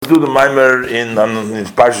do the Maimer in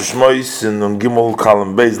Parshas Shmois in Gimel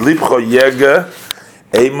Column Beis. Libcho Yega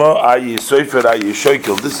Emo Ayi Sofer Ayi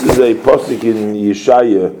Shoikel. This is a pasuk in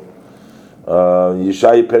Yeshaya.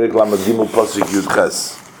 Yeshaya Perek Lamed Gimel pasuk Yud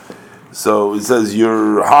Ches. So it says,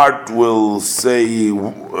 your heart will say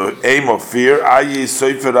aim of fear. Ayi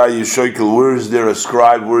Sofer Ayi Shoikel. Where is there a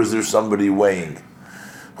scribe? Where is there somebody weighing?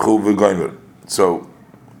 Chuv v'goymer. So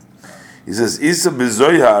he says, Isa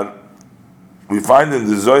b'Zohar. We find in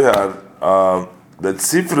the Zohar that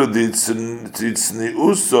Sifra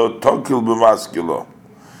Tzniuso Tokil b'Maskilo,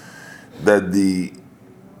 that the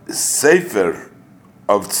Sefer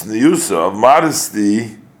of Tzniuso, of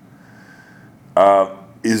modesty,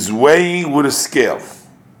 is weighing with a scale.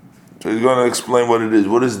 So he's going to explain what it is.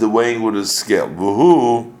 What is the weighing with a scale?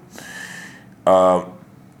 V'hu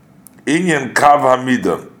Inyan Kav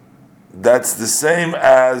Hamida. That's the same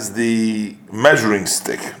as the measuring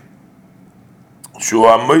stick. That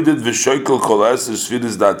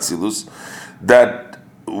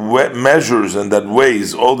measures and that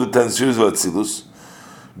weighs all the 10 spheres of Atzilus,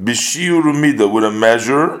 b'shiur mida, with a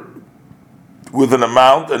measure, with an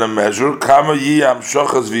amount and a measure. How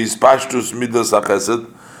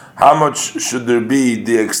much should there be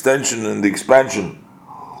the extension and the expansion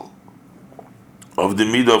of the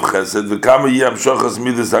midah of Chesed?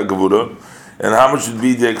 And how much should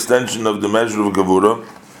be the extension of the measure of Gevurah?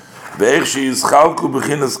 And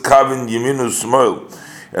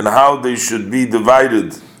how they should be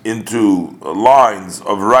divided into lines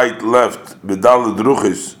of right, left, in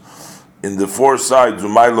the four sides,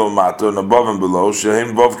 and above and below.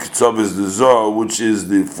 Shehem Vav Kitzov is the Zoh, which is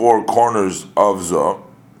the four corners of Zoh.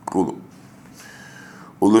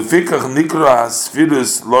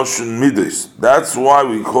 That's why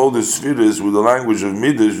we call the Sfiris with the language of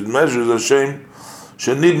Midas, with measures Hashem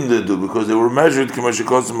Shenidin they do, because they were measured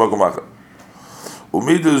Kimashikosim Makomaka.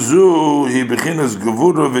 Umidazu he beginners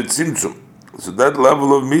Gevura v'tzimtzum. So that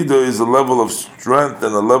level of Midah is a level of strength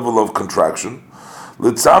and a level of contraction.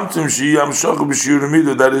 L'tzamtzum shiyam shochu b'shiyur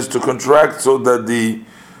Midah, that is to contract so that the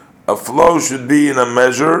flow should be in a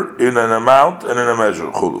measure, in an amount, and in a measure.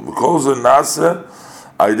 Because the nasa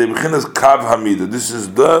they beginners kav hamida.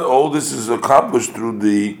 All this is accomplished through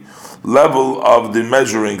the level of the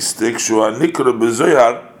measuring stick, Shua Nikra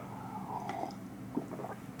B'Zohar,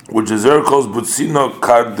 which is there calls Butzino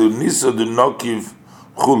Kardunisa de Nokiv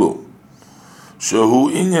Chulu. Shahu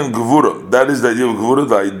Inyan Gvura. That is the idea of Gvura,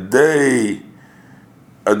 the idea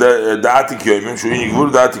the Atik Yoimin, Shahu Inyan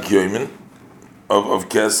Gvura, the Atik Yoimin of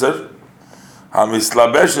Keser.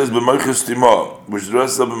 Hamislabesh is B'Moichus Timo, which is the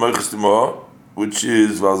rest of B'Moichus Timo, which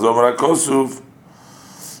is Valzomar HaKosuf,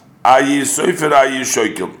 Ayi Sofer Ayi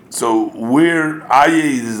Shoikel. So where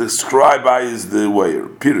Ayi is the scribe, Ayi is the weigher.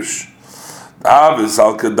 Pirush. Avis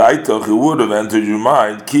al Kadaitach, it would have entered your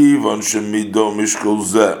mind, Kivon Shemido Mishkol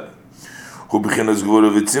Zeh, who beginners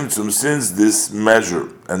Gevura v'Tzimtzum, since this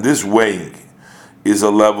measure and this weighing is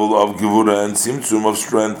a level of Gevura and Tzimtzum, of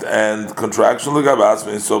strength and contraction, L'gabas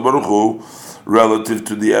V'Inso Baruch Hu, relative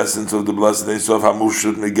to the essence of the blessed Einsof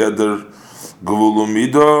Hamufshut Megeder Gevulu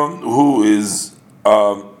Mido, who is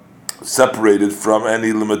separated from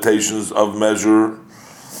any limitations of measure,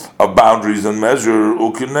 of boundaries and measure,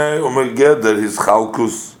 ukine umegeder his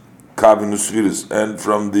chalkus kavinus sfiris, and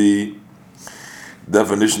from the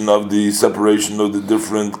definition of the separation of the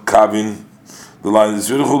different kavin, the lines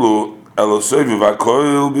of sfirchulu elosovi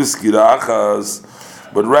vakoil biskirachas,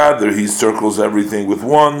 but rather he circles everything with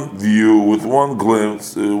one view, with one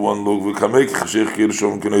glimpse, one look. V'kamek chashich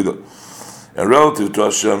kirshom keneda. And relative to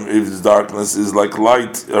Hashem, if his darkness is like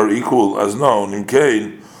light or equal as known in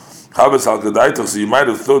Cain, so you might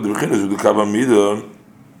have thought the beginners with the Kavamida,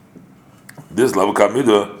 this level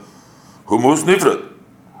Kavamida, Humus Nifrat,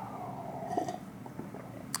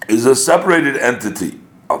 is a separated entity.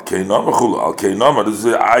 Al Kainama Chulu, Al Kainama, this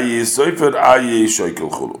is Ayi Sofer, Ayi Shoikel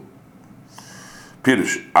Chulu.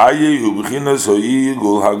 Pirush, Ayi Hu Beginners Hoi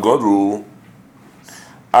Gul HaGodl.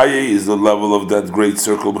 Aye is the level of that great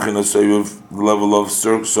circle, the level of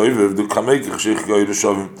Soiviv, the Kamek Cheshich Goy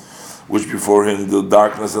Reshovim, which before him the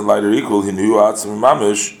darkness and light are equal. He knew Atzim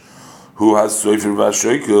Mamish, who has Soiviv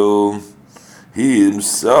Vashoikel. He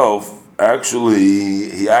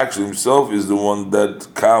actually himself is the one that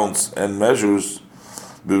counts and measures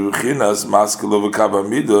Bechinas Maskil of a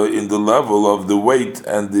Kavamida in the level of the weight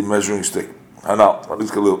and the measuring stick. Hanal, what is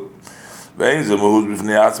Khalil? It's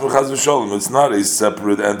not a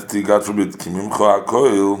separate entity, God forbid,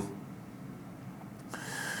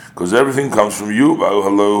 because everything comes from you,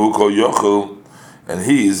 and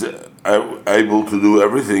he is able to do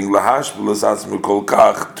everything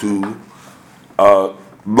to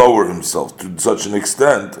lower himself to such an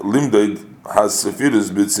extent. Limded has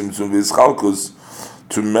sefiris b'tzimtzum v'yischalkus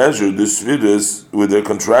to measure the sefiris with their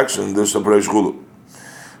contraction, their separation chulu.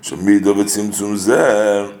 Shemido v'tzimtzum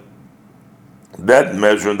zeh, that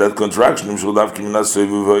measure and that contraction, that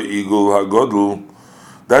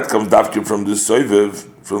comes dafki from the soivev,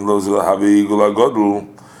 from those that have igul hagodlu,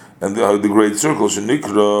 and the great circle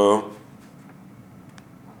shenikra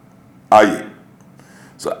aye.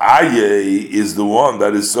 So aye is the one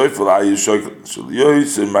that is soifel aye shoykel.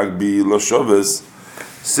 Yoyse magbi loshoves,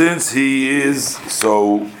 since he is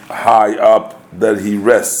so high up that he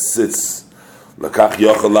rests, sits. Lakach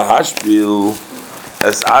yochel lahashpil.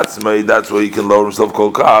 As atzmei, that's why he can lower himself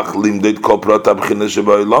kol kach limdeit kol prata b'china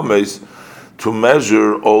shebay lames, to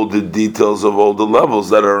measure all the details of all the levels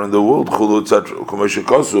that are in the world, chulu etc.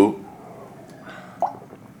 Kumeshikosu,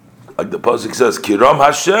 like the pasuk says, Kiram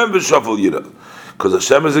Hashem v'shafal yira, because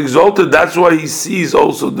Hashem is exalted. That's why he sees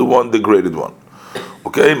also the one, the graded one.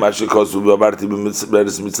 Okay, Mashikosu v'abarti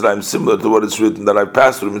b'Eretz Mitzrayim, similar to what it's written that I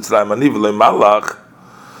passed through Mitzrayim ani v'lei malach.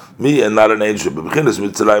 Me and not an angel. But that in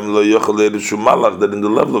the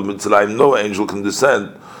level of Mitzrayim, no angel can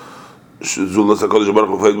descend. Only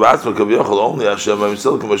Hashem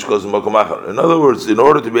himself. In other words, in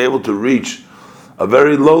order to be able to reach a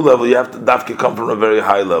very low level, you have to dafke come from a very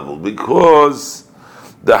high level. Because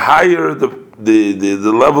the higher the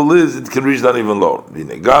level is, it can reach down even lower.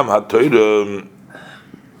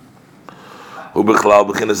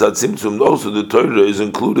 Also, the Torah is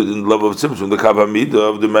included in the level of Tzimtzum, the Kavamida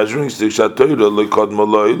of the measuring stick. The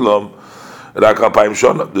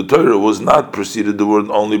Torah was not preceded the word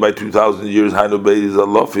only by 2,000 years. Those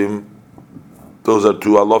are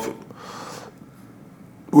two alofim,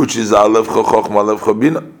 which is Aleph Chochma, Aleph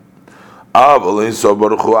Chabina.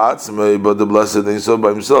 But the blessed Ein Sof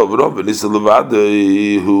by himself,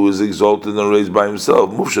 who is exalted and raised by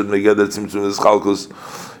himself.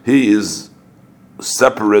 He is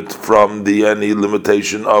separate from any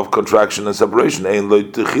limitation of contraction and separation.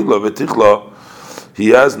 He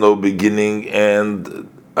has no beginning and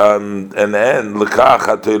end.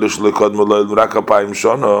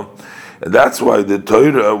 And that's why the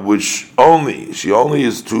Torah, which she only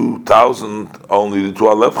is 2,000, only the two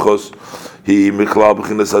alefchos,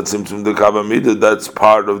 that's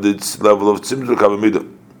part of this level of tzimtzum kavamida.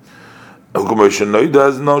 As we know,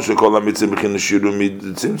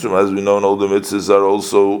 and all the mitzvahs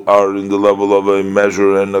are in the level of a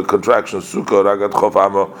measure and a contraction. Sukkah,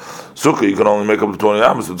 you can only make up to 20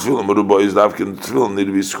 amos. The tefillin need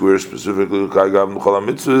to be square specifically. And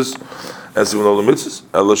so in all the mitzvahs,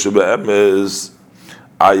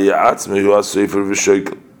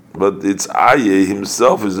 but it's Aye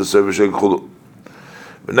himself is the sefer sheikhulu.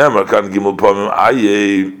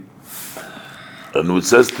 And it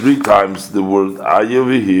says 3 times the word Aye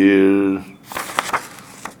over here,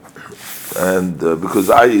 and because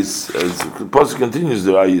Aye is, as the pasuk continues,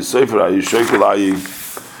 there Aye Sefer, Aye Shekel, Aye.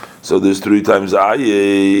 So there's 3 times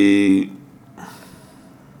Aye.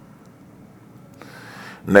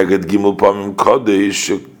 Neged Gimel Pamim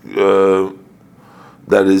Kodesh,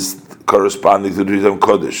 that is corresponding to 3 times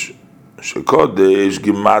Kodesh. Shekodesh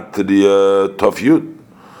Gematria Tov Yud.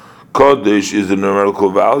 Kodesh is the numerical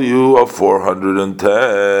value of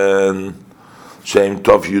 410. Shem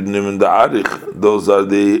Tov Yud Nim the Arich. Those are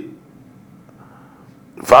the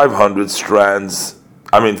 410 strands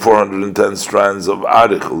of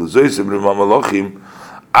Arich.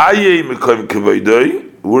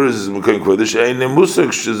 Where is Mekoim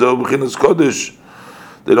Kodesh?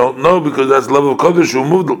 They don't know because that's the level of Kodesh.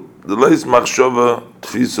 The leis machshava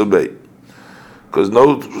tfisa bei. Because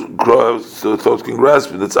no thought can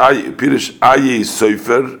grasp it. That's Aye. Pirish Aye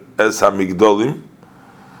Sofer es hamigdolim.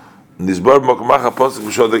 Nizbar makmacha pasuk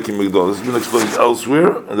v'shodek migdol. This has been explained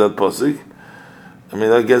elsewhere in that pasuk. I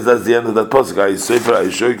mean, I guess that's the end of that pasuk. Aye Sofer, Aye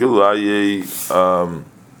Shokel, Aye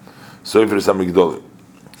Sofer es hamigdolim.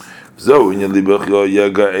 So in libcha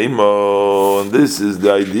yaga emo, and this is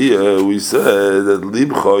the idea we said that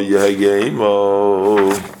libcha yaga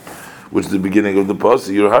emo, which is the beginning of the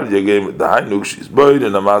pasuk. Your heart yaga the hainuk she's buried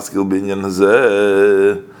in a maskil binyan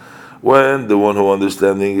hazeh. When the one who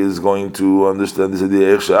understanding is going to understand this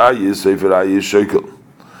idea, Aye is sefer Aye shekel.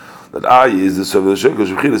 That Aye is the sefer shekel.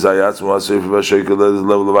 Shechil is Aye atzma sefer shekel. That is the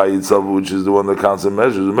level of Aye itself, which is the one that counts and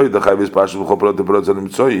measures.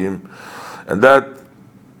 And that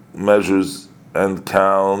measures and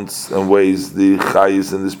counts and weighs the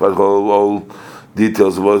chayis in this part, all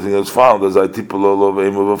details of everything that's found. As I tipul of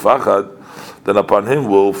aim of a fachad, then upon him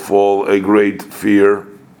will fall a great fear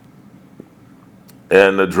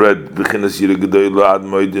and a dread, in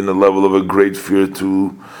the level of a great fear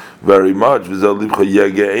to very much.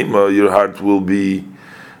 Your heart will be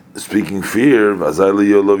speaking fear. Then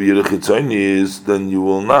you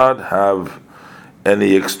will not have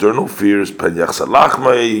any external fears.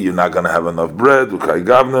 You're not going to have enough bread.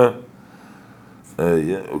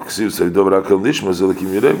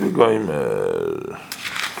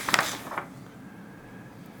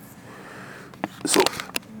 So,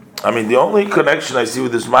 I mean, the only connection I see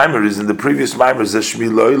with this mimer is in the previous mimer,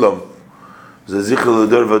 Shmi Lo'ilam, Zichel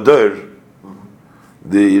Ador Vador.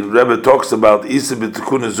 The Rebbe talks about Isa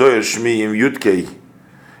b'Tikkun Zoyer Shmi im Yudkei,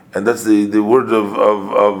 and that's the word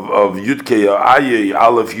of Yudkei, Aye,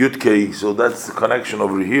 Aleph Yudkei. So that's the connection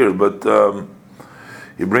over here. But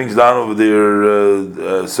he brings down over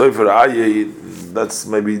there Sefer Aye. That's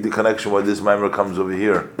maybe the connection why this mimer comes over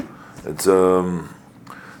here. It's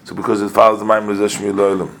so because it follows the mimer Shmi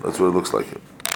Lo'ilam. That's what it looks like.